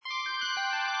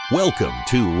Welcome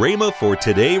to Rhema for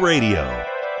Today Radio.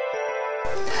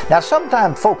 Now,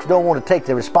 sometimes folks don't want to take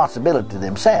the responsibility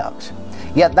themselves.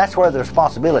 Yet that's where the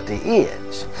responsibility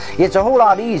is. It's a whole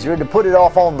lot easier to put it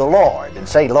off on the Lord and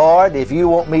say, Lord, if you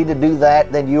want me to do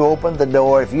that, then you open the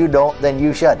door. If you don't, then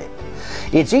you shut it.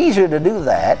 It's easier to do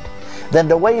that than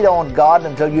to wait on God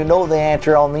until you know the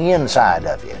answer on the inside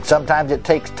of you. Sometimes it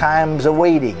takes times of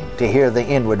waiting to hear the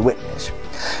inward witness.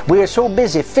 We are so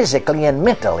busy physically and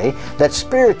mentally that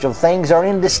spiritual things are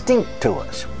indistinct to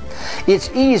us.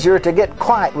 It's easier to get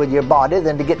quiet with your body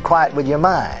than to get quiet with your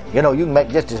mind. You know, you can make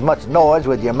just as much noise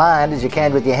with your mind as you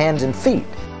can with your hands and feet.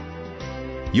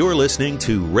 You're listening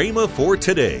to Rhema for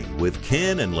Today with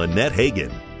Ken and Lynette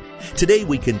Hagin. Today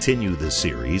we continue the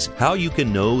series, How You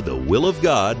Can Know the Will of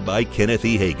God by Kenneth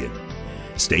E. Hagin.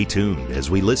 Stay tuned as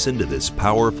we listen to this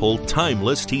powerful,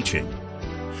 timeless teaching.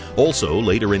 Also,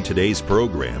 later in today's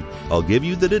program, I'll give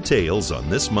you the details on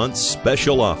this month's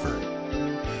special offer.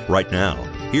 Right now,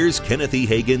 here's Kenneth E.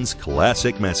 Hagin's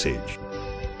classic message.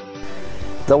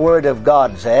 The Word of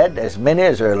God said, as many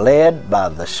as are led by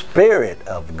the Spirit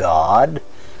of God,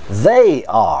 they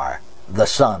are the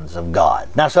sons of God.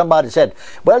 Now somebody said,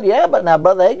 well, yeah, but now,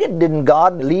 Brother Hagin, didn't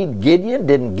God lead Gideon?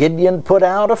 Didn't Gideon put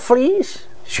out a fleece?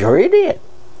 Sure he did.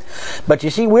 But you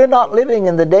see, we're not living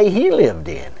in the day he lived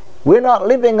in. We're not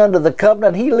living under the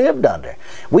covenant he lived under.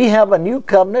 We have a new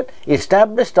covenant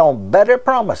established on better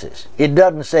promises. It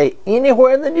doesn't say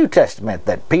anywhere in the New Testament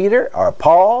that Peter or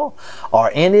Paul or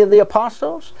any of the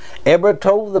apostles ever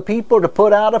told the people to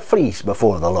put out a fleece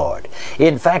before the Lord.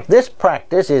 In fact, this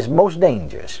practice is most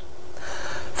dangerous.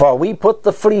 For we put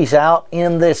the fleece out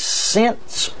in this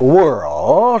sense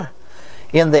world,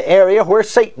 in the area where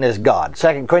Satan is God.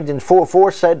 2 Corinthians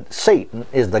 4:4 said Satan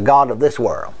is the god of this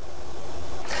world.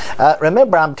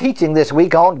 Remember, I'm teaching this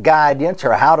week on guidance,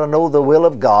 or how to know the will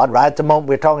of God. Right at the moment,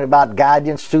 we're talking about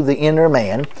guidance to the inner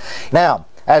man. Now,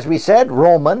 as we said,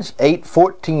 Romans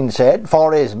 8:14 said,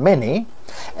 for as many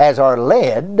as are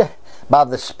led by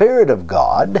the Spirit of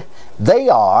God, they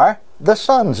are the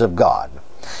sons of God.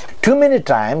 Too many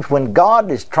times when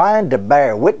God is trying to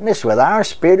bear witness with our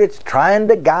spirits, trying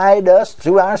to guide us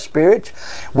through our spirits,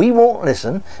 we won't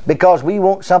listen because we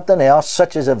want something else,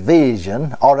 such as a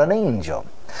vision or an angel.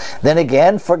 Then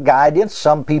again, for guidance,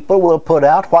 some people will put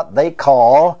out what they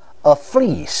call a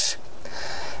fleece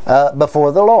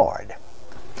before the Lord.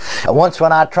 Once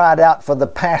when I tried out for the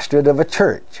pastorate of a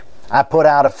church, I put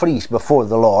out a fleece before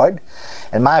the Lord,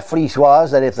 and my fleece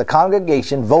was that if the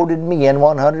congregation voted me in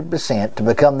 100% to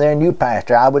become their new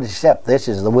pastor, I would accept this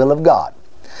as the will of God.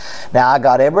 Now, I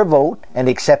got every vote and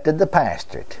accepted the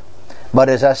pastorate. But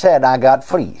as I said, I got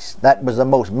fleeced. That was the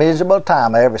most miserable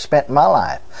time I ever spent in my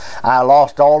life. I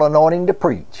lost all anointing to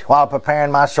preach. While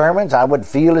preparing my sermons, I would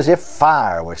feel as if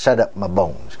fire was set up in my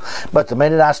bones. But the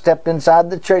minute I stepped inside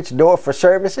the church door for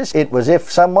services, it was as if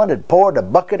someone had poured a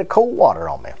bucket of cold water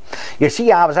on me. You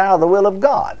see, I was out of the will of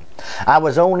God. I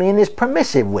was only in His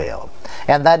permissive will,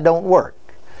 and that don't work.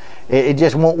 It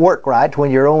just won't work right when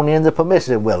you're only in the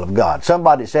permissive will of God.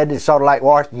 Somebody said it's sort of like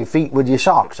washing your feet with your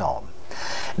socks on.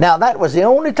 Now, that was the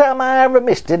only time I ever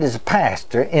missed it as a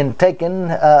pastor in taking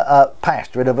a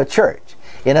pastorate of a church.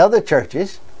 In other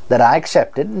churches that I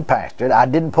accepted and pastored, I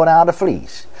didn't put out a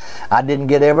fleece. I didn't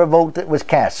get every vote that was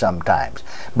cast sometimes.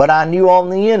 But I knew on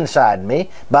the inside of me,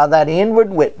 by that inward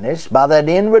witness, by that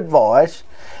inward voice,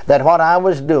 that what I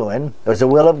was doing was the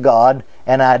will of God,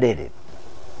 and I did it.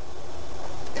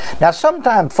 Now,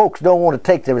 sometimes folks don't want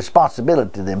to take the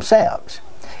responsibility themselves.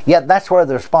 Yet that's where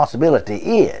the responsibility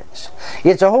is.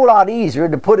 It's a whole lot easier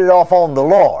to put it off on the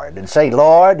Lord and say,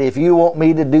 Lord, if you want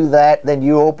me to do that, then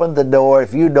you open the door.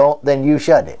 If you don't, then you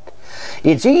shut it.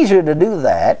 It's easier to do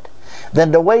that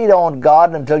than to wait on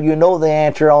God until you know the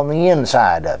answer on the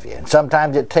inside of you. And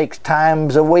sometimes it takes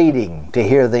times of waiting to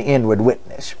hear the inward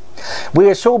witness. We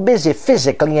are so busy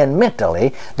physically and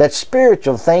mentally that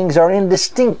spiritual things are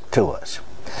indistinct to us.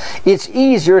 It's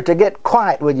easier to get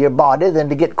quiet with your body than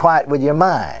to get quiet with your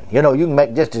mind. You know, you can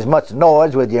make just as much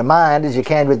noise with your mind as you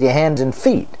can with your hands and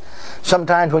feet.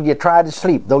 Sometimes when you try to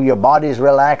sleep, though your body's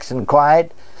relaxed and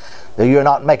quiet, though you're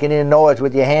not making any noise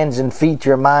with your hands and feet,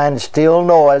 your mind's still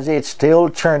noisy. It's still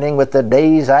churning with the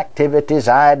day's activities,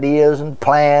 ideas, and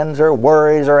plans, or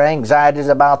worries or anxieties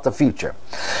about the future.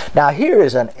 Now, here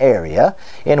is an area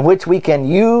in which we can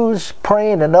use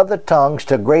praying in other tongues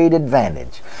to great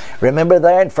advantage. Remember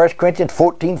there in 1 Corinthians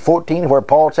 14:14, where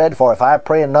Paul said, for if I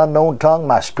pray in an unknown tongue,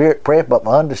 my spirit prayeth, but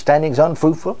my understanding is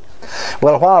unfruitful.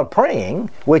 Well, while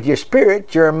praying with your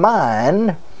spirit, your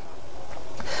mind,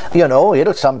 you know,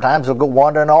 it'll go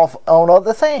wandering off on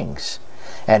other things.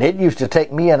 And it used to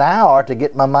take me an hour to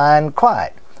get my mind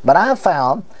quiet. But I've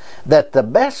found that the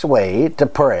best way to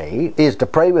pray is to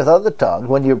pray with other tongues.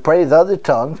 When you pray with other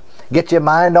tongues, get your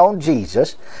mind on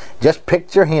Jesus. Just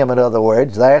picture Him, in other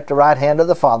words, there at the right hand of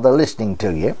the Father listening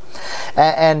to you.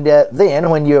 And then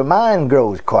when your mind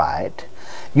grows quiet,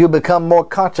 you become more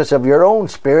conscious of your own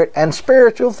spirit and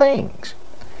spiritual things.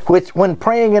 Which, when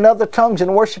praying in other tongues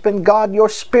and worshiping God, your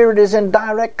spirit is in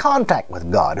direct contact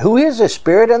with God, who is a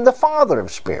spirit and the Father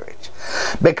of spirits.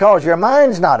 Because your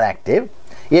mind's not active,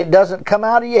 it doesn't come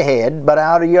out of your head, but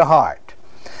out of your heart.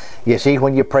 You see,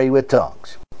 when you pray with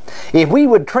tongues. If we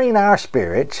would train our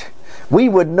spirits, we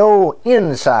would know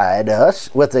inside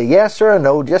us, with a yes or a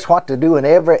no, just what to do in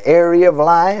every area of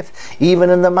life, even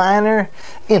in the minor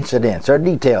incidents or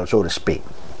details, so to speak.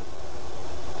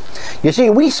 You see,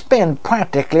 we spend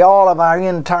practically all of our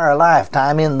entire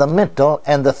lifetime in the mental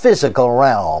and the physical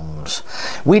realms.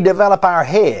 We develop our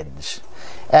heads,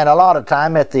 and a lot of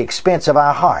time at the expense of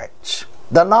our hearts.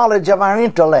 The knowledge of our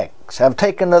intellects have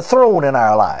taken the throne in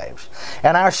our lives,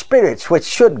 and our spirits, which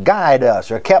should guide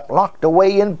us, are kept locked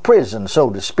away in prison, so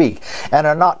to speak, and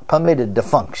are not permitted to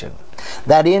function.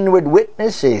 That inward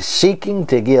witness is seeking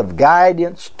to give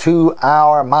guidance to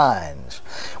our minds.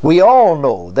 We all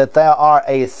know that there are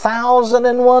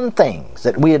 1,001 things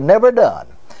that we had never done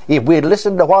if we had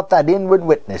listened to what that inward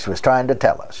witness was trying to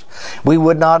tell us. We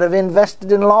would not have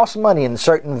invested and lost money in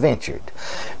certain ventures.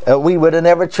 We would have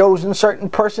never chosen certain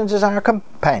persons as our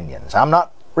companions. I'm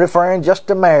not referring just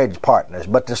to marriage partners,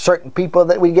 but to certain people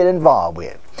that we get involved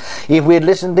with. If we had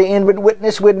listened to inward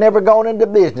witness, we'd never gone into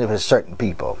business with certain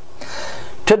people.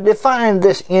 To define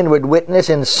this inward witness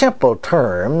in simple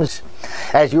terms,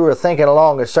 as you were thinking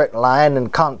along a certain line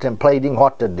and contemplating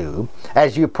what to do,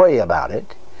 as you pray about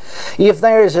it, if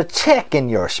there is a check in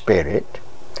your spirit,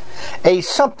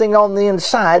 something on the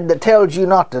inside that tells you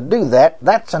not to do that,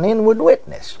 that's an inward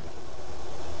witness.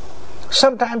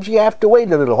 Sometimes you have to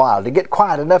wait a little while to get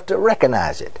quiet enough to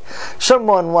recognize it.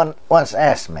 Someone once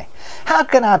asked me, how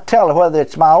can I tell whether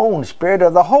it's my own spirit or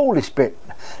the Holy Spirit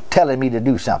telling me to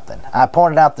do something? I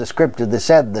pointed out the scripture that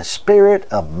said, the spirit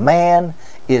of man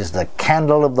is the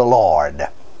candle of the Lord.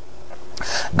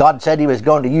 God said He was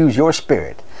going to use your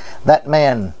spirit. That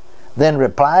man then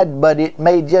replied, but it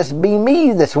may just be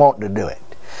me that's wanting to do it.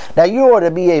 Now you ought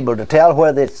to be able to tell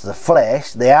whether it's the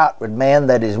flesh, the outward man,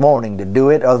 that is wanting to do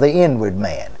it, or the inward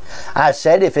man. I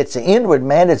said if it's the inward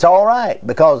man, it's all right,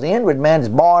 because the inward man is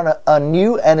born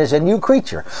anew and is a new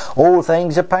creature. Old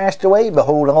things have passed away,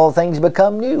 behold, all things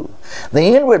become new. The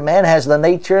inward man has the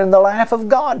nature and the life of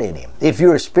God in him. If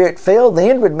you're spirit-filled, the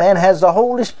inward man has the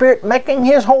Holy Spirit making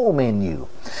His home in you.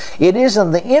 It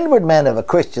isn't the inward man of a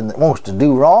Christian that wants to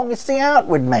do wrong, it's the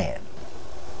outward man.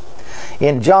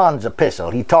 In John's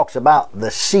epistle, he talks about the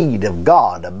seed of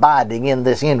God abiding in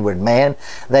this inward man,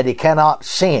 that he cannot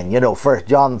sin. 1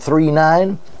 John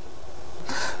 3:9,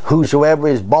 whosoever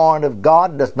is born of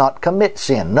God does not commit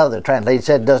sin. Another translation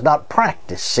said, does not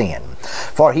practice sin.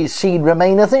 For his seed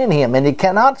remaineth in him, and he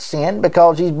cannot sin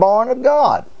because he's born of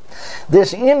God.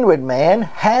 This inward man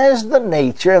has the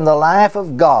nature and the life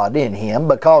of God in him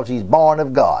because he's born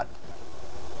of God.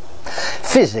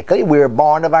 Physically, we are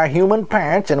born of our human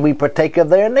parents and we partake of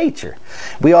their nature.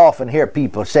 We often hear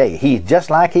people say, he's just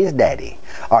like his daddy,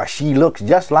 or she looks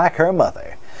just like her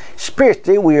mother.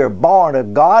 Spiritually, we are born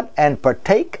of God and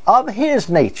partake of His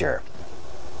nature.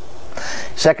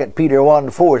 2 Peter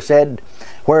 1:4 said,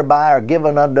 whereby are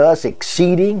given unto us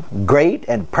exceeding great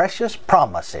and precious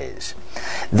promises,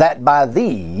 that by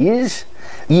these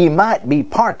ye might be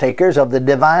partakers of the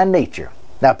divine nature.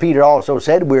 Now Peter also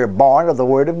said we are born of the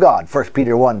Word of God, 1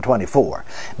 Peter 1:24.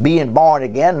 Being born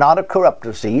again, not of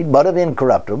corruptible seed, but of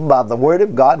incorruptible, by the Word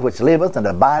of God, which liveth and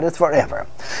abideth forever.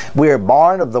 We are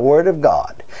born of the Word of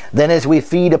God. Then as we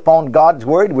feed upon God's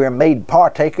Word, we are made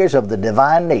partakers of the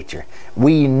divine nature.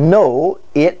 We know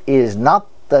it is not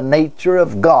the nature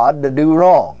of God to do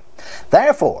wrong.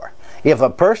 Therefore, if a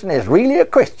person is really a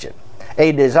Christian,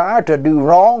 a desire to do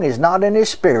wrong is not in his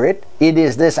spirit. It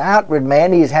is this outward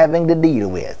man he is having to deal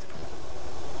with.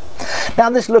 Now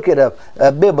let's look at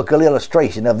a biblical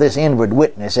illustration of this inward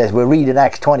witness as we read in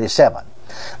Acts 27.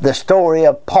 The story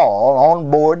of Paul on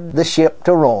board the ship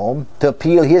to Rome to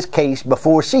appeal his case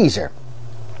before Caesar.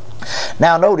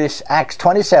 Now notice Acts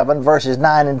 27 verses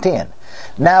 9 and 10.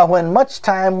 Now when much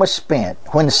time was spent,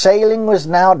 when sailing was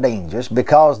now dangerous,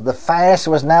 because the fast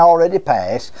was now already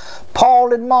past,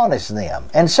 Paul admonished them,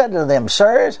 and said to them,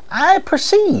 Sirs, I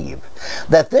perceive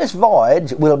that this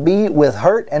voyage will be with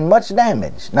hurt and much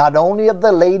damage, not only of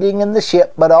the lading in the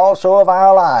ship, but also of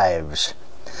our lives.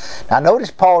 Now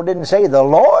notice Paul didn't say, the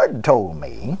Lord told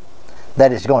me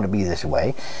that it's going to be this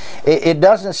way. It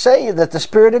doesn't say that the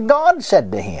Spirit of God said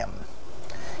to him.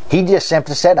 He just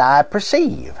simply said, I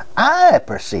perceive. I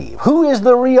perceive. Who is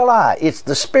the real I? It's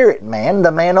the spirit man,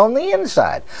 the man on the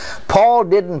inside. Paul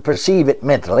didn't perceive it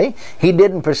mentally. He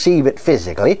didn't perceive it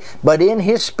physically. But in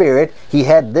his spirit, he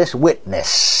had this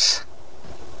witness.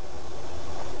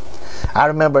 I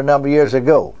remember a number of years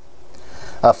ago,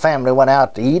 a family went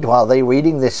out to eat. While they were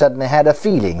eating, they suddenly had a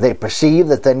feeling. They perceived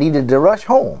that they needed to rush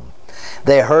home.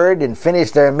 They heard and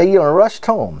finished their meal and rushed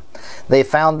home. They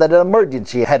found that an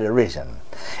emergency had arisen.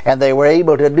 And they were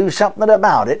able to do something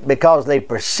about it because they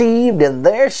perceived in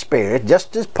their spirit,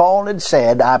 just as Paul had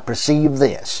said, I perceive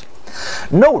this.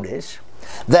 Notice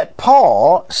that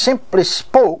Paul simply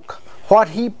spoke what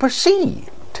he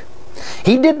perceived.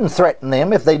 He didn't threaten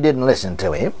them if they didn't listen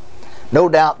to him. No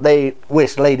doubt they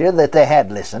wished later that they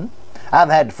had listened. I've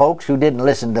had folks who didn't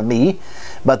listen to me,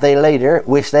 but they later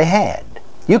wish they had.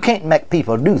 You can't make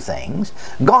people do things.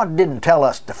 God didn't tell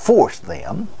us to force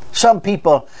them. Some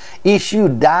people issue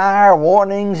dire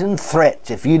warnings and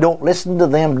threats. If you don't listen to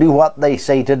them, do what they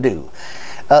say to do.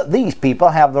 These people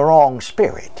have the wrong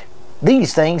spirit.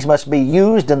 These things must be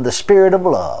used in the spirit of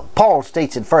love. Paul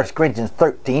states in 1 Corinthians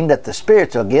 13 that the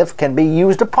spiritual gift can be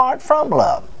used apart from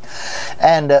love.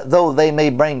 And though they may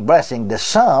bring blessing to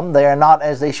some, they are not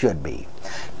as they should be.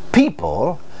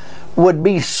 People would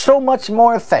be so much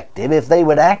more effective if they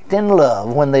would act in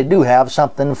love when they do have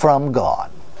something from God.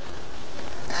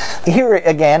 Here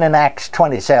again in Acts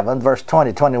 27, verse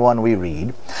 20-21 we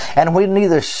read, And when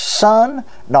neither sun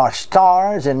nor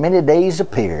stars in many days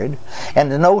appeared, and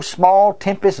no small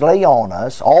tempest lay on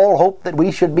us, all hope that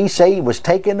we should be saved was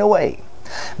taken away.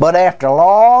 But after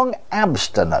long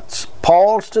abstinence,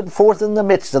 Paul stood forth in the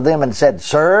midst of them and said,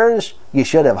 Sirs, you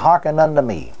should have hearkened unto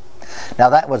me. Now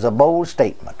that was a bold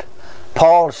statement.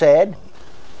 Paul said,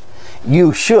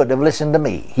 you should have listened to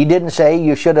me. He didn't say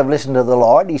you should have listened to the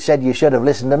Lord. He said you should have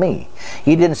listened to me.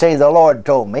 He didn't say the Lord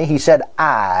told me. He said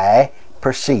I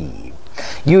perceive.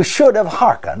 You should have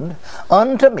hearkened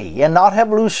unto me and not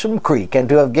have loosed from creek and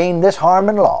to have gained this harm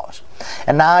and loss.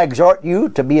 And now I exhort you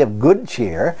to be of good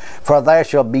cheer, for there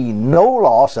shall be no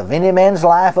loss of any man's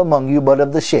life among you but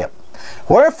of the ship.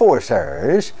 Wherefore,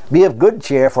 sirs, be of good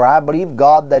cheer, for I believe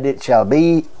God that it shall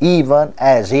be even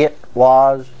as it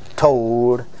was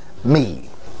told me.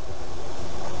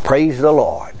 Praise the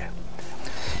Lord.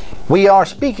 We are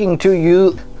speaking to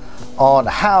you on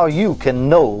how you can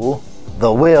know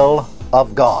the will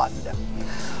of God,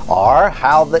 or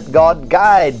how that God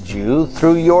guides you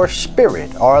through your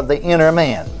spirit or the inner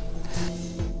man.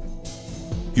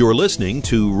 You're listening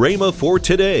to Rhema for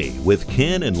Today with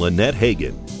Ken and Lynette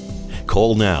Hagin.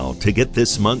 Call now to get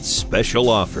this month's special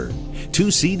offer. 2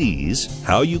 CDs,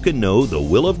 How You Can Know the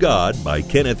Will of God by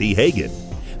Kenneth E. Hagin,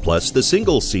 plus the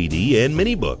single CD and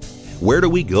mini book, Where Do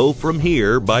We Go From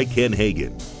Here by Ken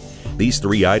Hagin. These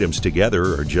 3 items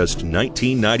together are just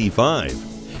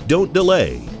 $19.95. Don't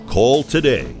delay. Call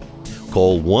today.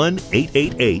 Call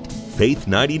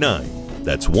 1-888-FAITH-99.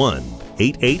 That's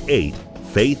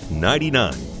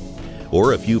 1-888-FAITH-99.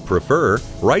 Or if you prefer,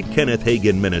 write Kenneth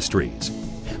Hagin Ministries.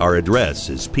 Our address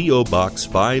is P.O. Box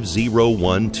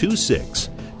 50126,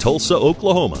 Tulsa,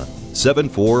 Oklahoma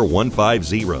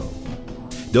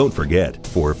 74150. Don't forget,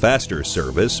 for faster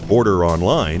service, order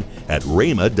online at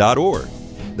rhema.org.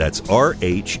 That's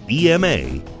RHEMA.org.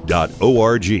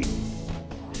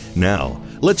 Now,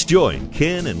 let's join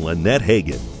Ken and Lynette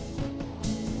Hagin.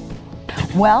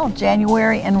 Well,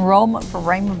 January enrollment for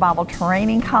Rhema Bible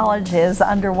Training College is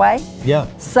underway. Yeah.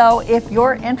 So if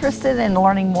you're interested in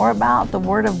learning more about the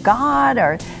Word of God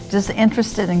or just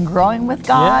interested in growing with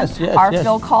God or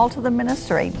feel called to the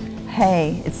ministry,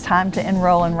 hey, it's time to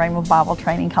enroll in Rhema Bible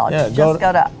Training College. Yeah, just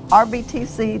go to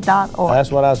rbtc.org.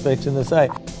 That's what I was fixing to say.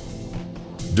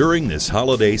 During this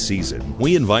holiday season,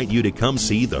 we invite you to come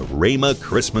see the Rhema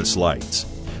Christmas lights.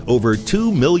 Over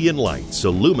 2 million lights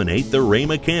illuminate the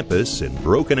Rhema campus in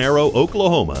Broken Arrow,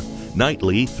 Oklahoma,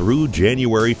 nightly through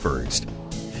January 1st.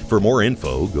 For more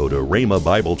info, go to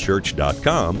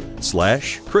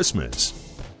rhemabiblechurch.com/Christmas.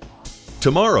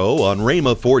 Tomorrow on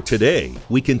Rhema for Today,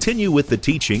 we continue with the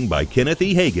teaching by Kenneth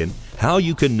E. Hagin, How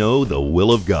You Can Know the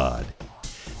Will of God.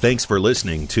 Thanks for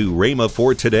listening to Rhema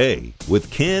for Today with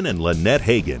Ken and Lynette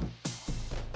Hagin.